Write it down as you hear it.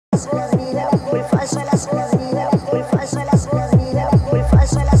Falsa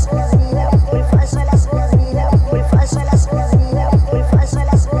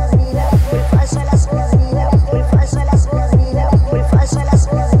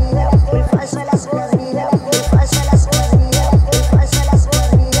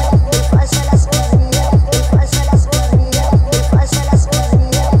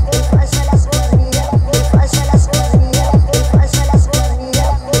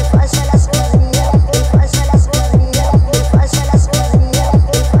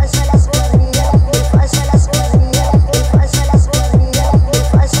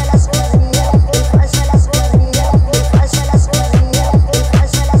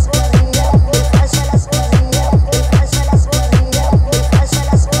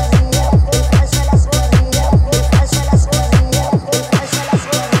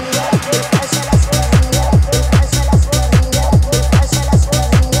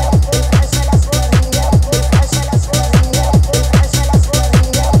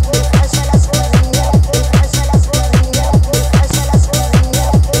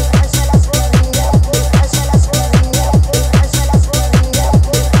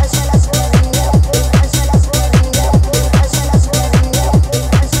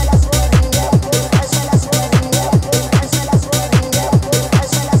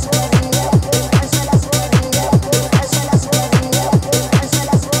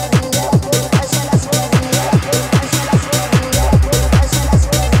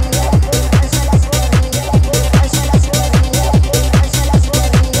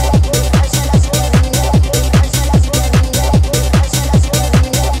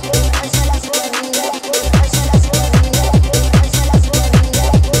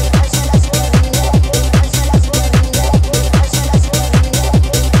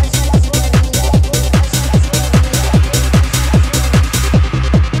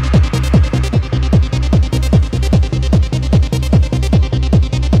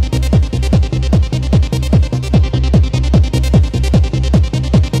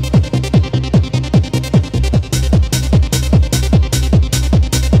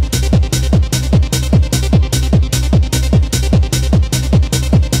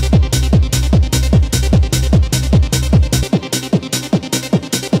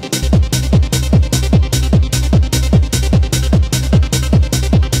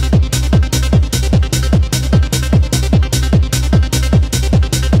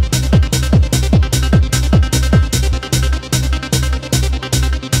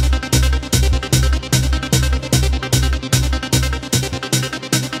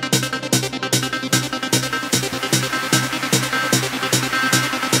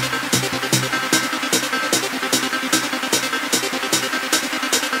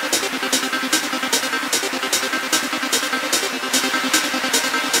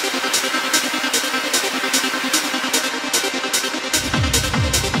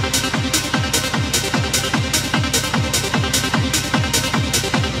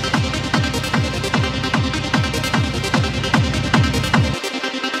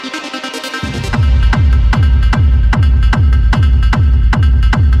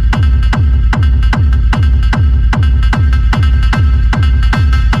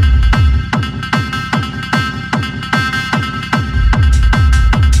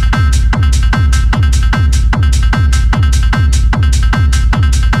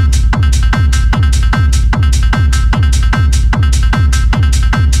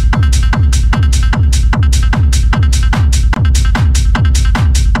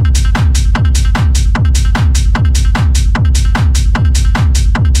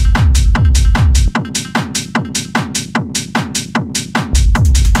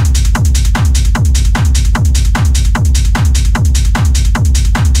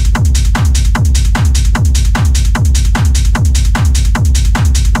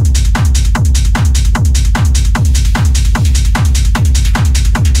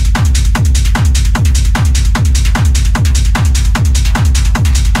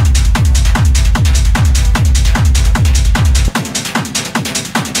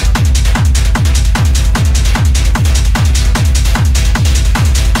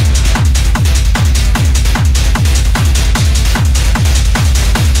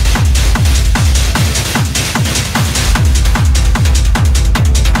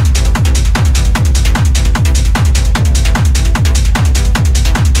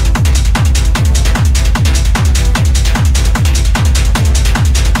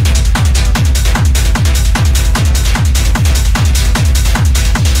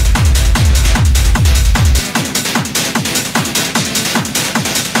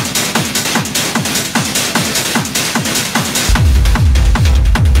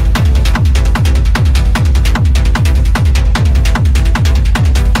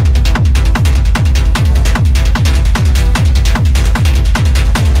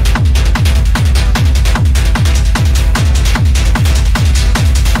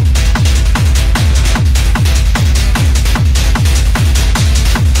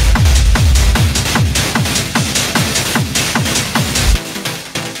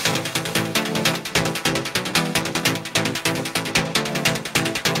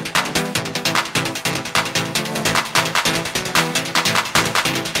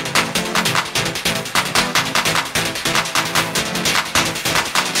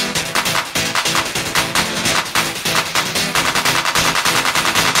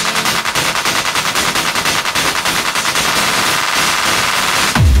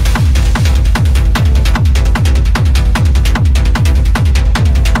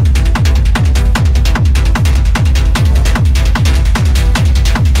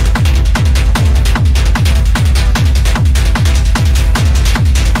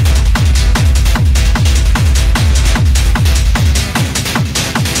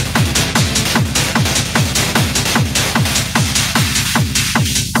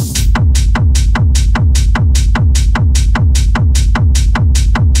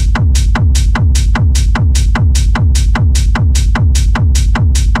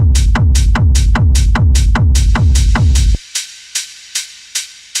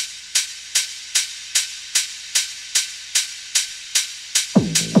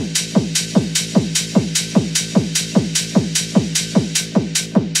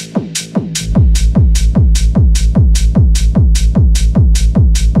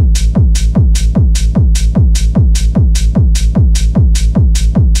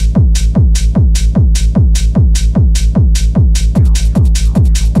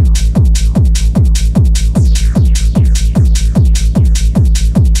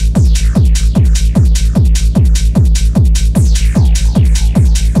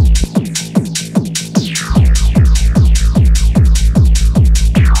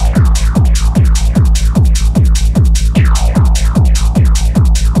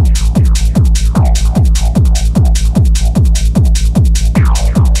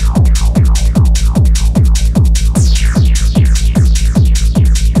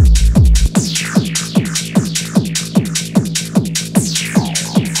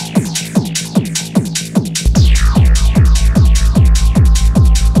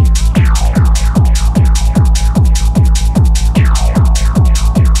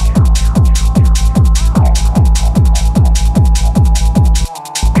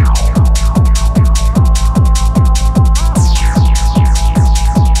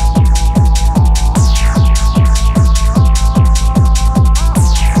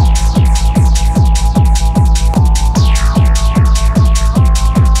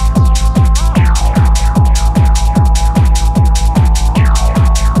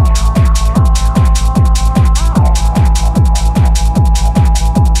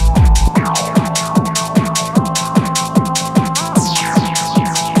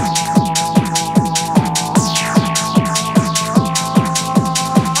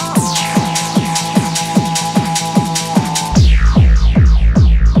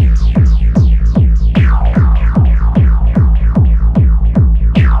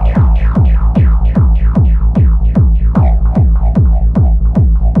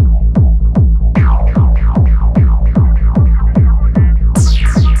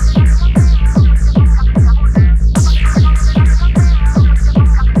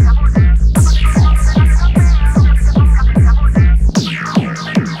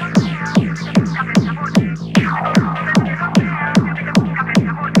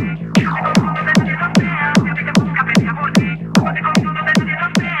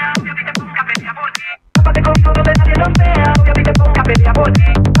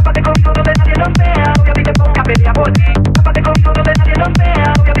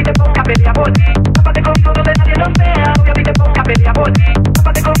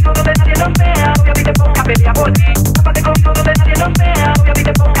Tápate con todo de nadie los vea, voy a vi te ponga a pelear por ti. Tápate con todo de nadie los vea, voy a vi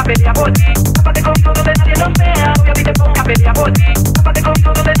te ponga a pelear por ti. Tápate con todo de nadie los vea, voy a vi te ponga a pelear por ti. Tápate con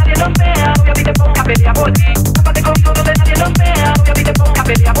todo de nadie los vea, voy a vi te ponga a pelear por ti. Tápate con todo de nadie los vea, voy a vi te ponga a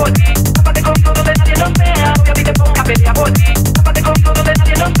pelear por ti. Tápate con todo de nadie los vea, voy a vi te ponga a pelear por ti. Tápate con todo de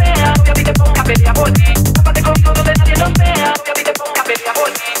nadie los vea, voy a vi te ponga a pelear por ti. Tápate con todo de nadie los vea, voy a vi te ponga a pelear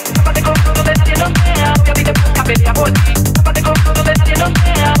por ti. Tápate con todo de nadie los vea, voy a vi te ponga a pelear por ti. Tápate con todo de nadie los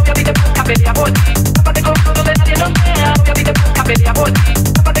vea, voy a vi te ponga a pelear por ti. Tápate con todo de nadie los vea, voy a vi te ponga a pelear por ti.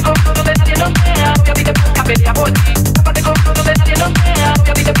 Tápate con todo de nadie los vea, voy a vi te ponga a pelear por ti. Tápate con todo de nadie los vea, voy a vi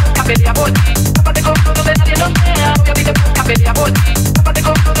te ponga a pelear por ti. Tápate con todo de nadie los vea, voy a vi te ponga a pelear por ti. Tápate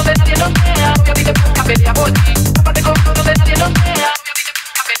con todo de nadie los vea, voy a vi te ponga a pelear por ti. Tápate con todo de nadie los vea, voy a vi te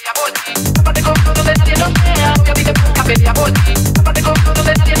ponga a pelear por ti. Tápate con todo de nadie los vea, voy a vi te ponga a pelear por ti. Tápate con todo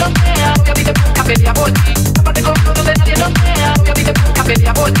de nadie los vea, voy a vi te ponga a pelear por ti. Tápate con todo de nadie los vea, voy a vi te ponga a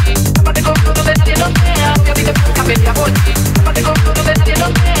pelear por ti. Tápate con todo de nadie los vea, voy a vi te ponga a pelear por ti. Tápate con todo de nadie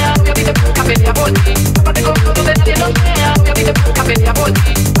los vea, voy a vi te ponga a pelear por ti. Tápate con todo de nadie los vea, voy a vi te ponga a pelear por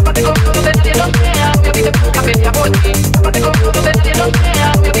ti. Tápate con todo de nadie los vea, voy a vi te ponga a pelear por ti. Tápate con todo de nadie los vea, voy a vi te ponga a pelear por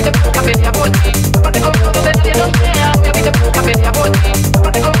ti. Tápate con todo de nadie los vea, voy a vi te ponga a pelear por ti. Tápate con todo de nadie los vea, voy a vi te ponga a pelear por ti.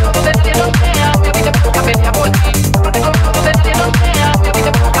 Tápate con todo de nadie los vea, voy a vi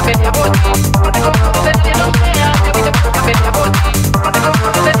te ponga a pelear por ti. Tápate con todo de nadie los vea, voy a vi te ponga a pelear por ti. Tápate con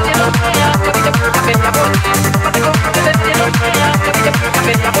todo de nadie los vea, voy a vi te ponga a pelear por ti. Tápate con todo de nadie los vea, voy a vi te ponga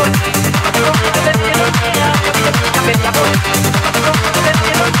a pelear por ti. Tápate con todo de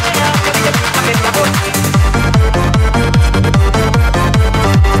nadie los vea, voy a vi te ponga a pelear por ti.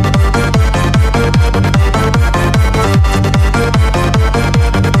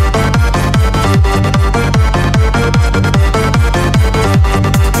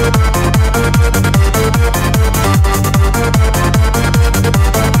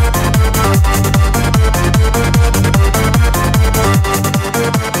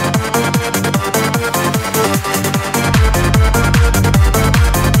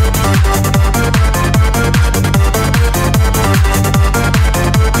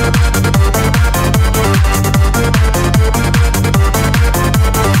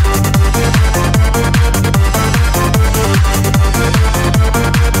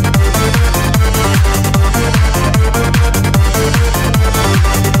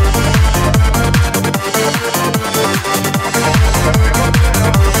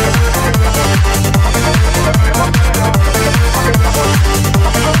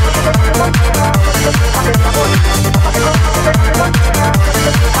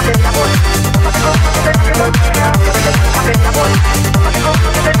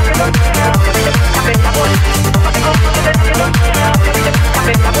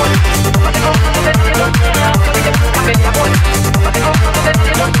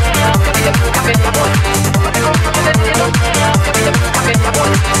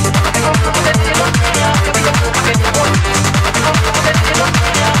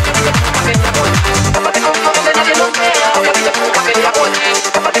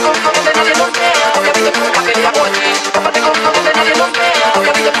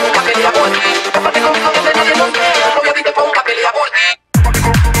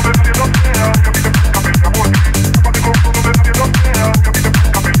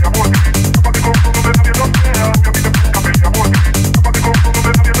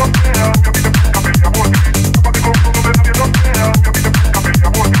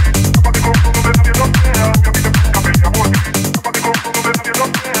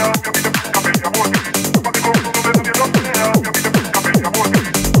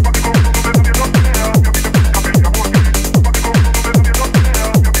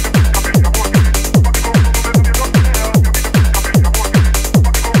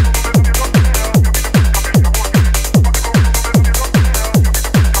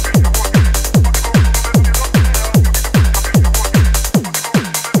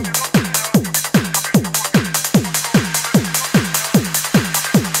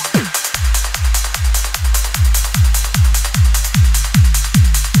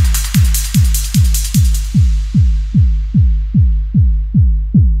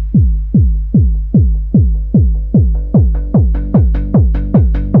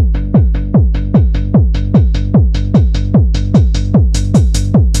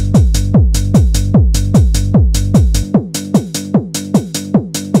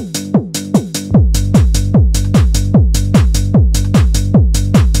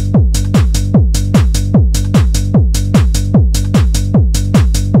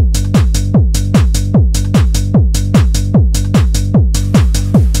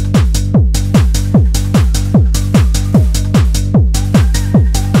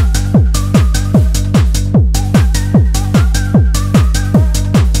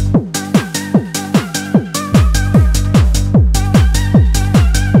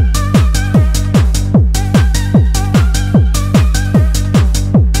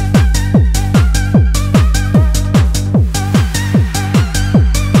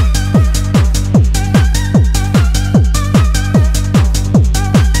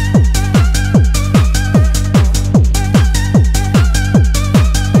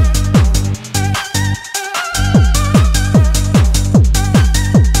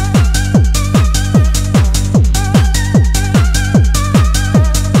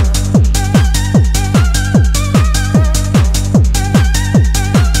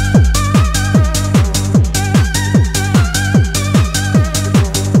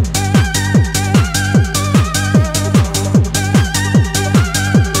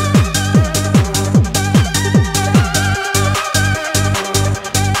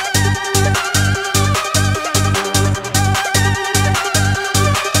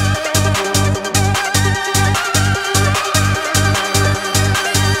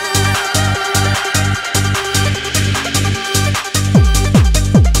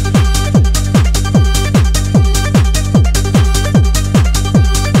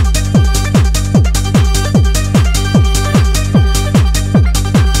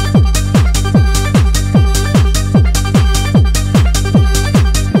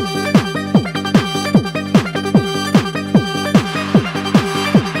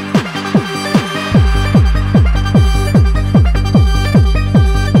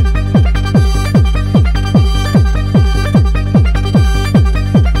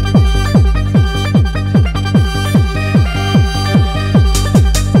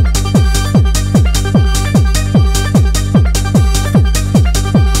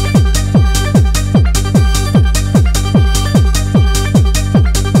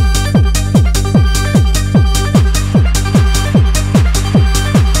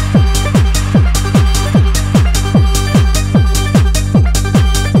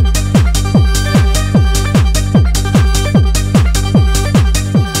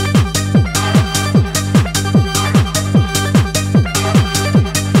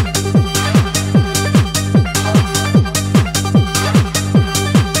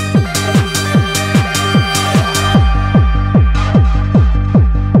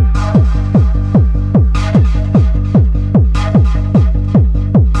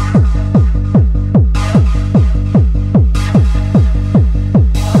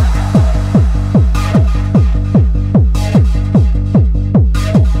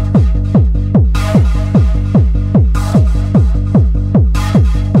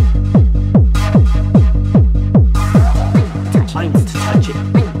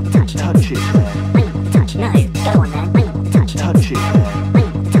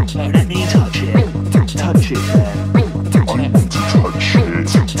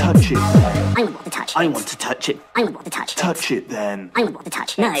 touch. I want to touch it. I want the touch. Touch it then. I want the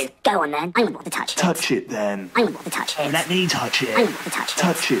touch. No, go on then. I want the touch. Touch it then. I want the touch. Let me touch I it. want the touch.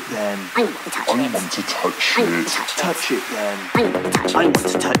 Touch it then. I want the touch. I want to touch I want the it. touch. Touch it then. I want the touch. I want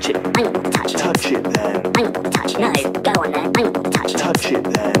to touch it. I want the touch. Touch it then. I want the touch. No, go on then. I want the touch. Touch it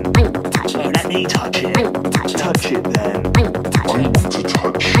then. I want the touch. Let me touch I it. want the touch. Touch it then. I want the touch. I want to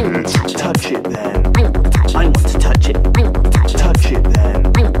touch I want the it. touch. Touch it then. I want the touch. I want to touch it. I want the touch. Touch it then.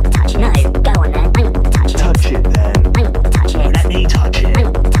 I want the touch. No, go on then. I want the touch. Touch it then. I want the touch. Let me touch I it.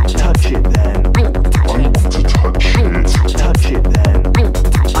 want the touch. Touch it then. I want the touch. I want to touch I want the it. touch. Touch it then. I want the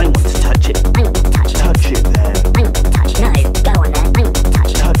touch. I want to touch it. I want the touch. Touch it then. I want the touch. No, go on then. I want the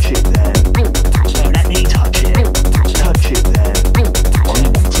touch. Touch it then. I want the touch. Let me touch I it. want the touch. Touch it then. I want the touch. I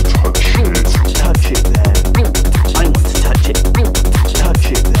want to touch I want the it. touch. Touch it then. I want the touch. I want to touch it. I want the touch.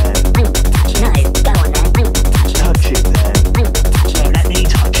 Touch it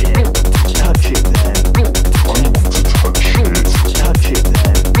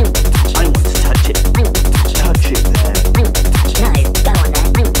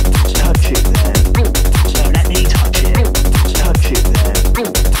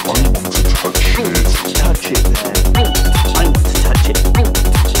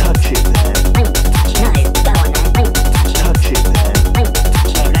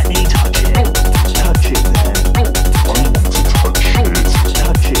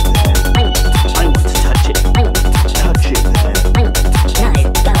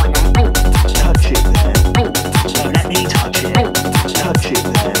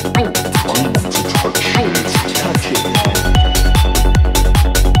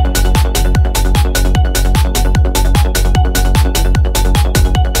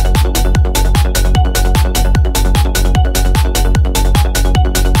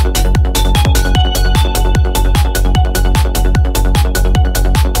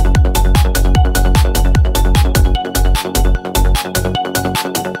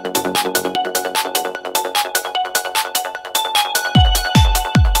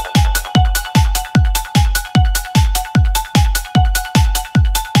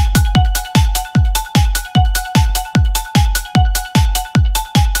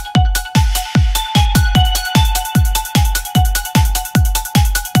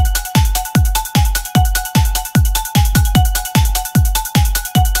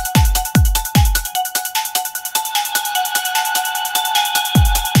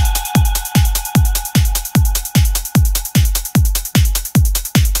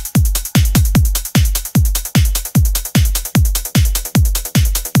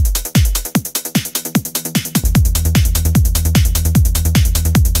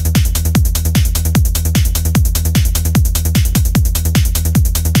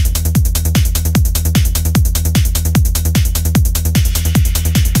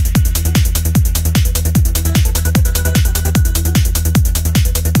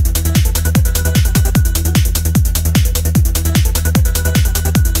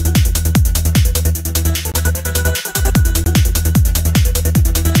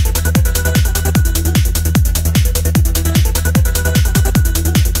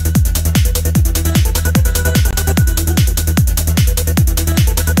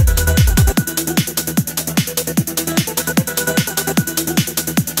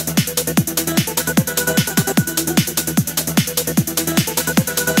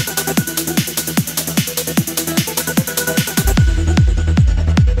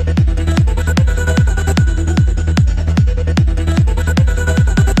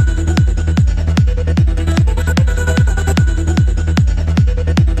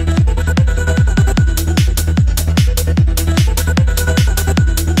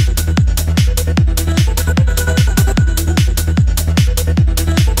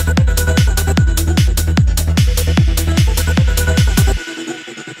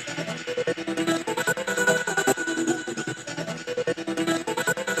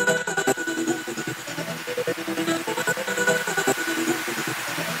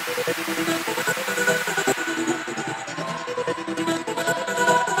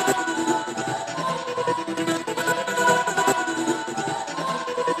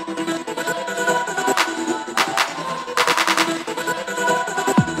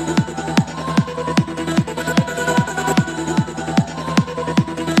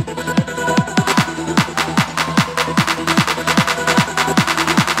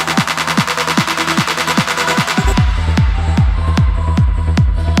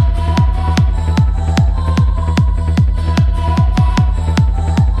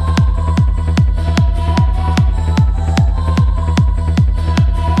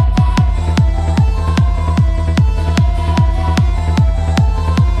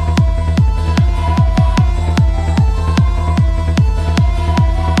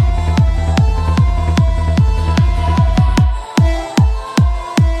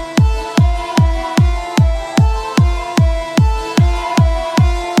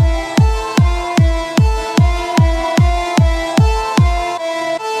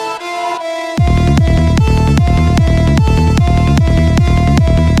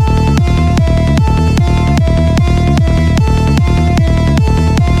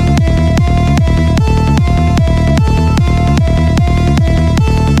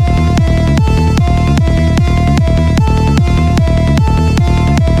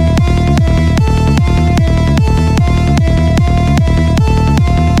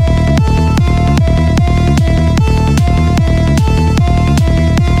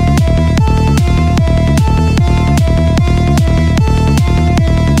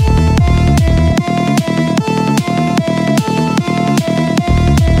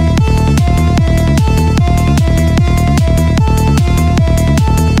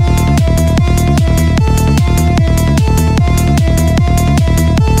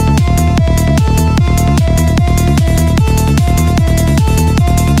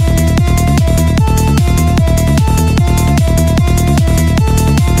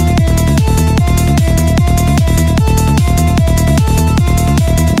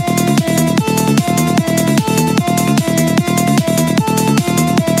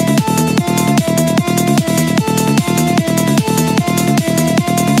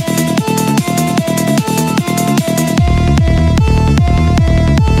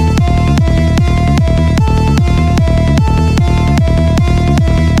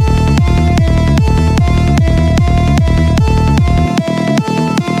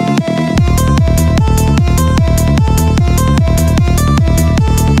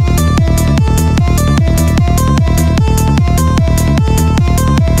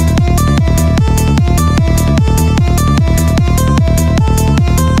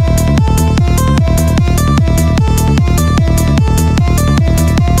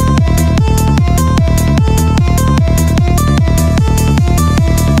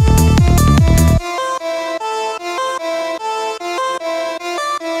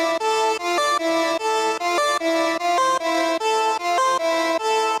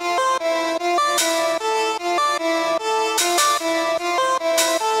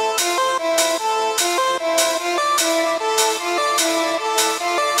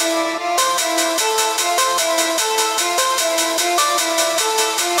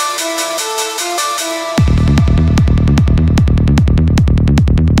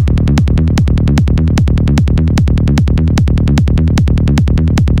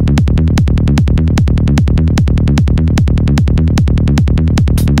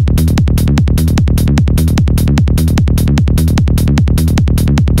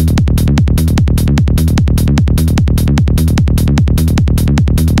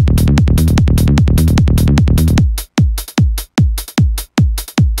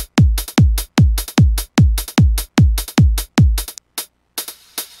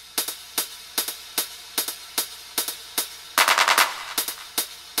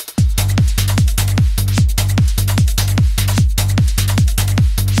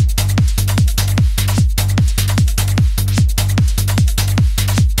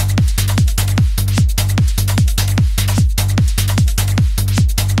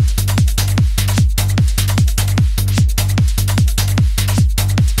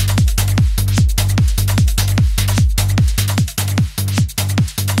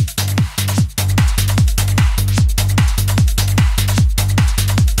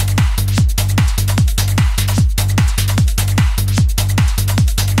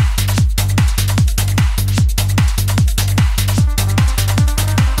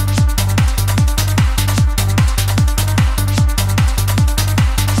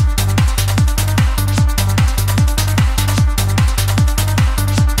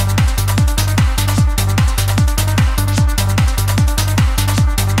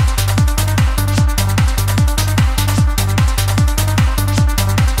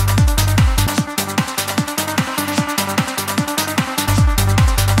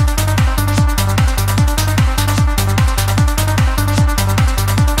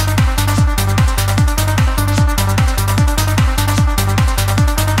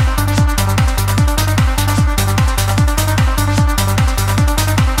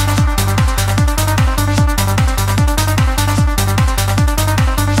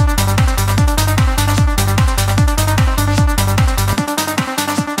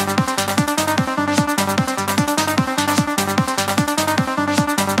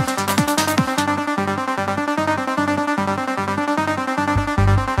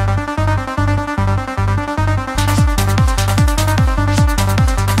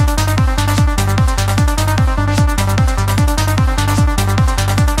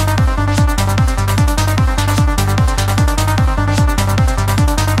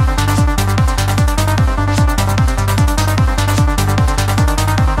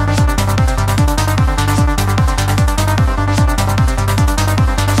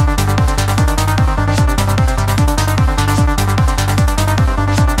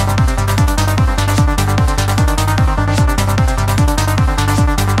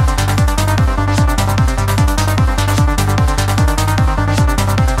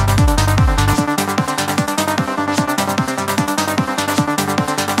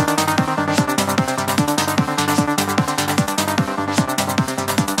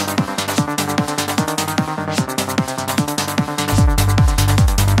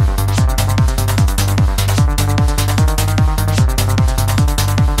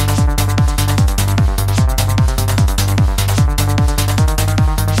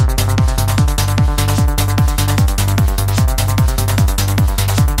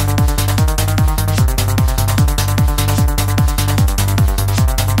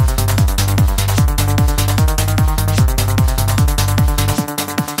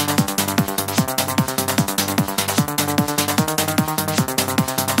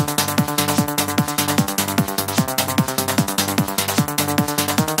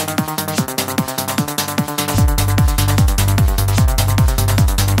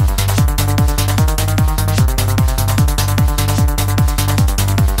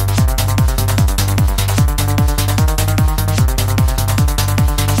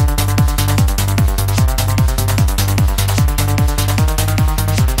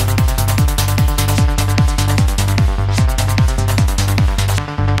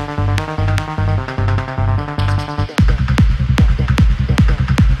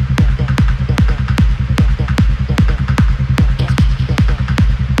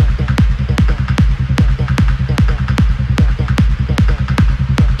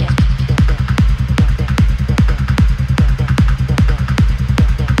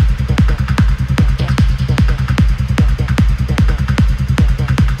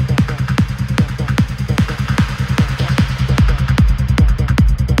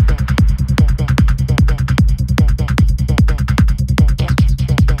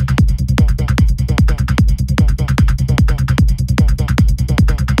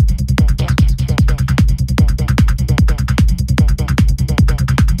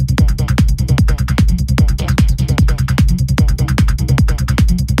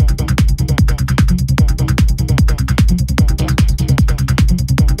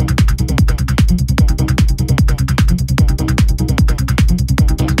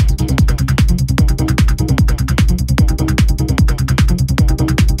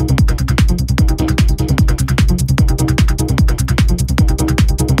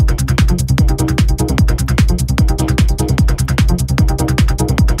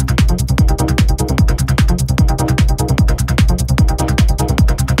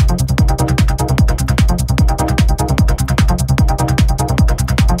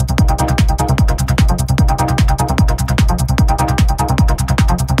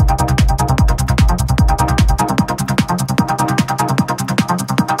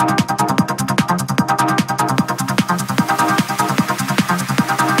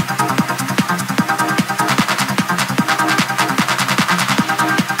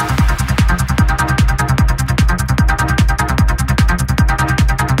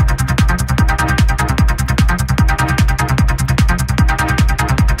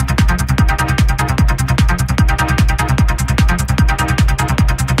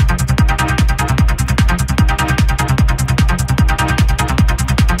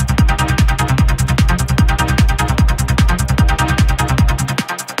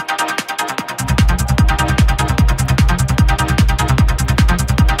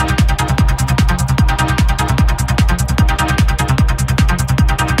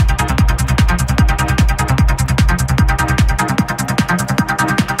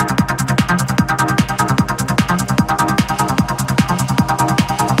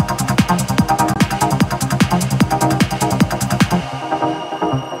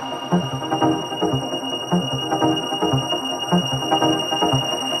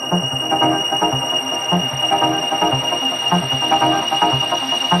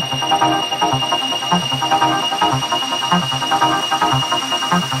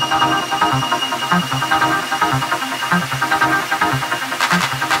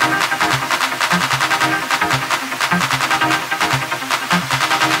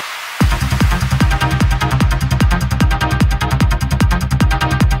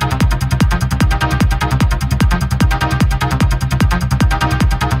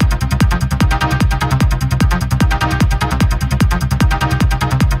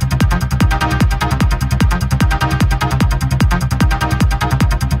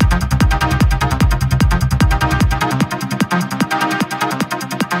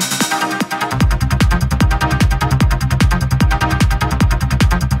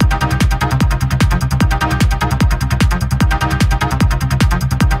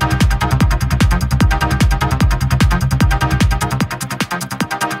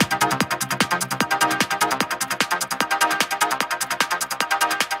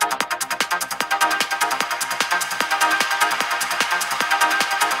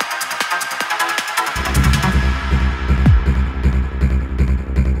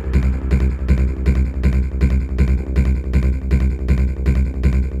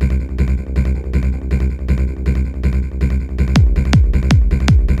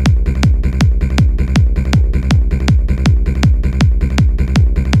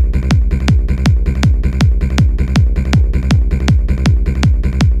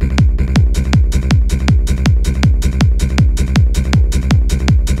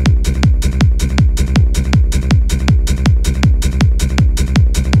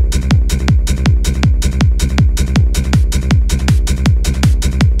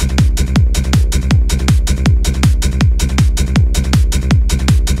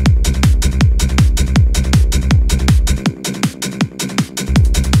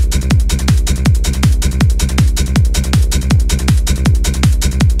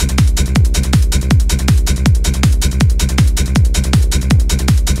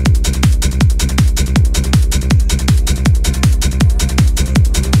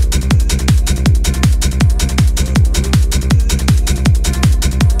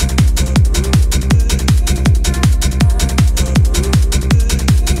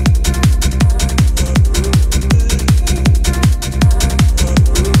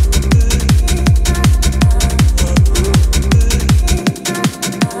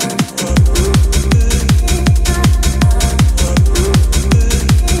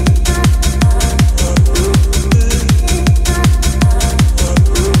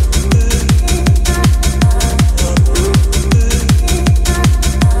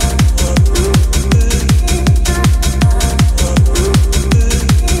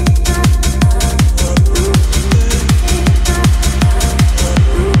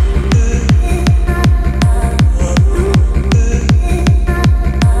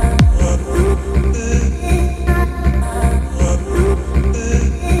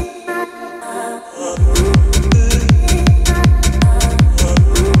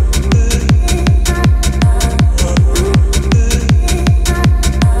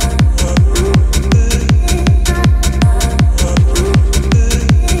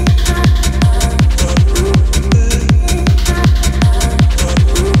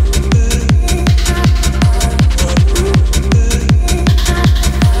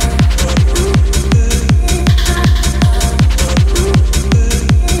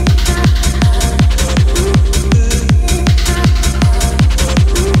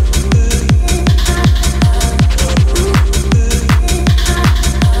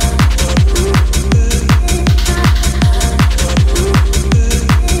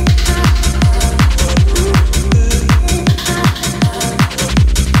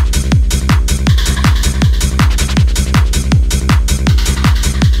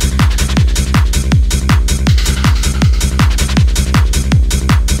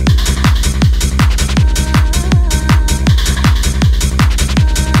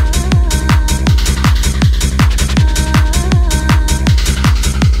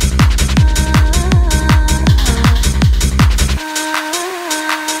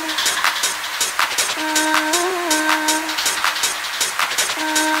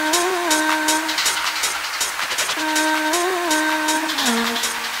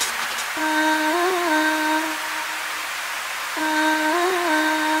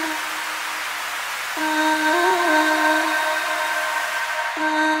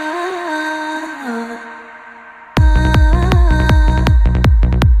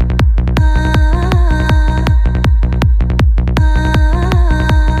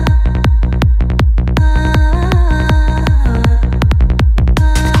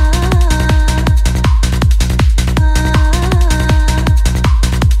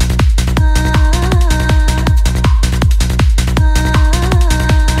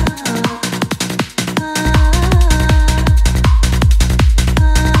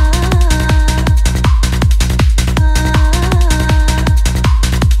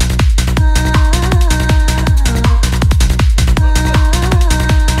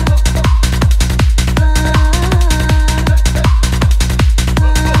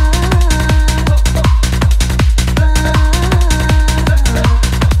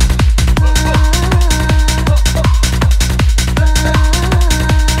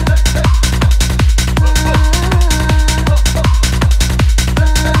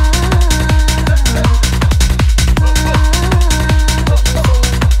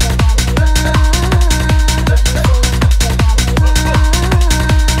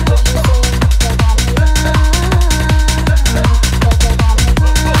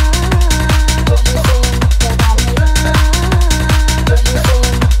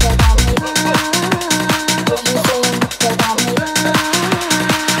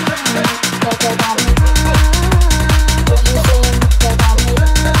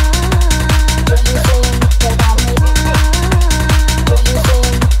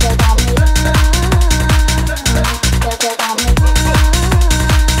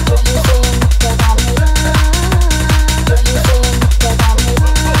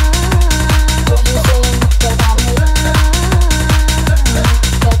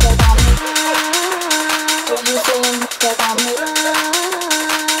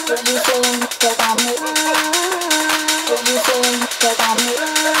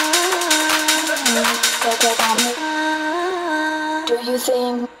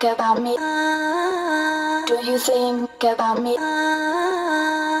think about me? Do you think about me?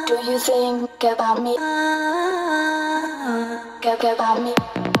 Do you think about me? About me?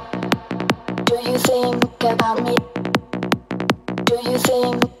 Do you think about me? Do you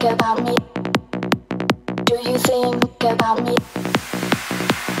think about me? Do you think about me?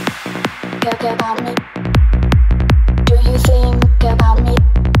 About me? Do you think about me?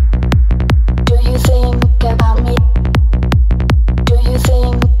 Do you think about me? Do you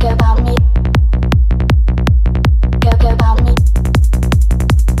think about me? About me?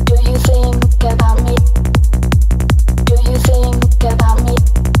 Do you think about me? Do you think about me?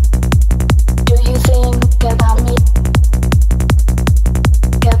 Do you think about me?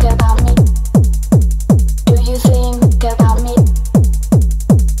 About me? Do you think about me?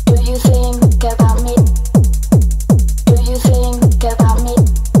 Do you think about me? Do you think about me?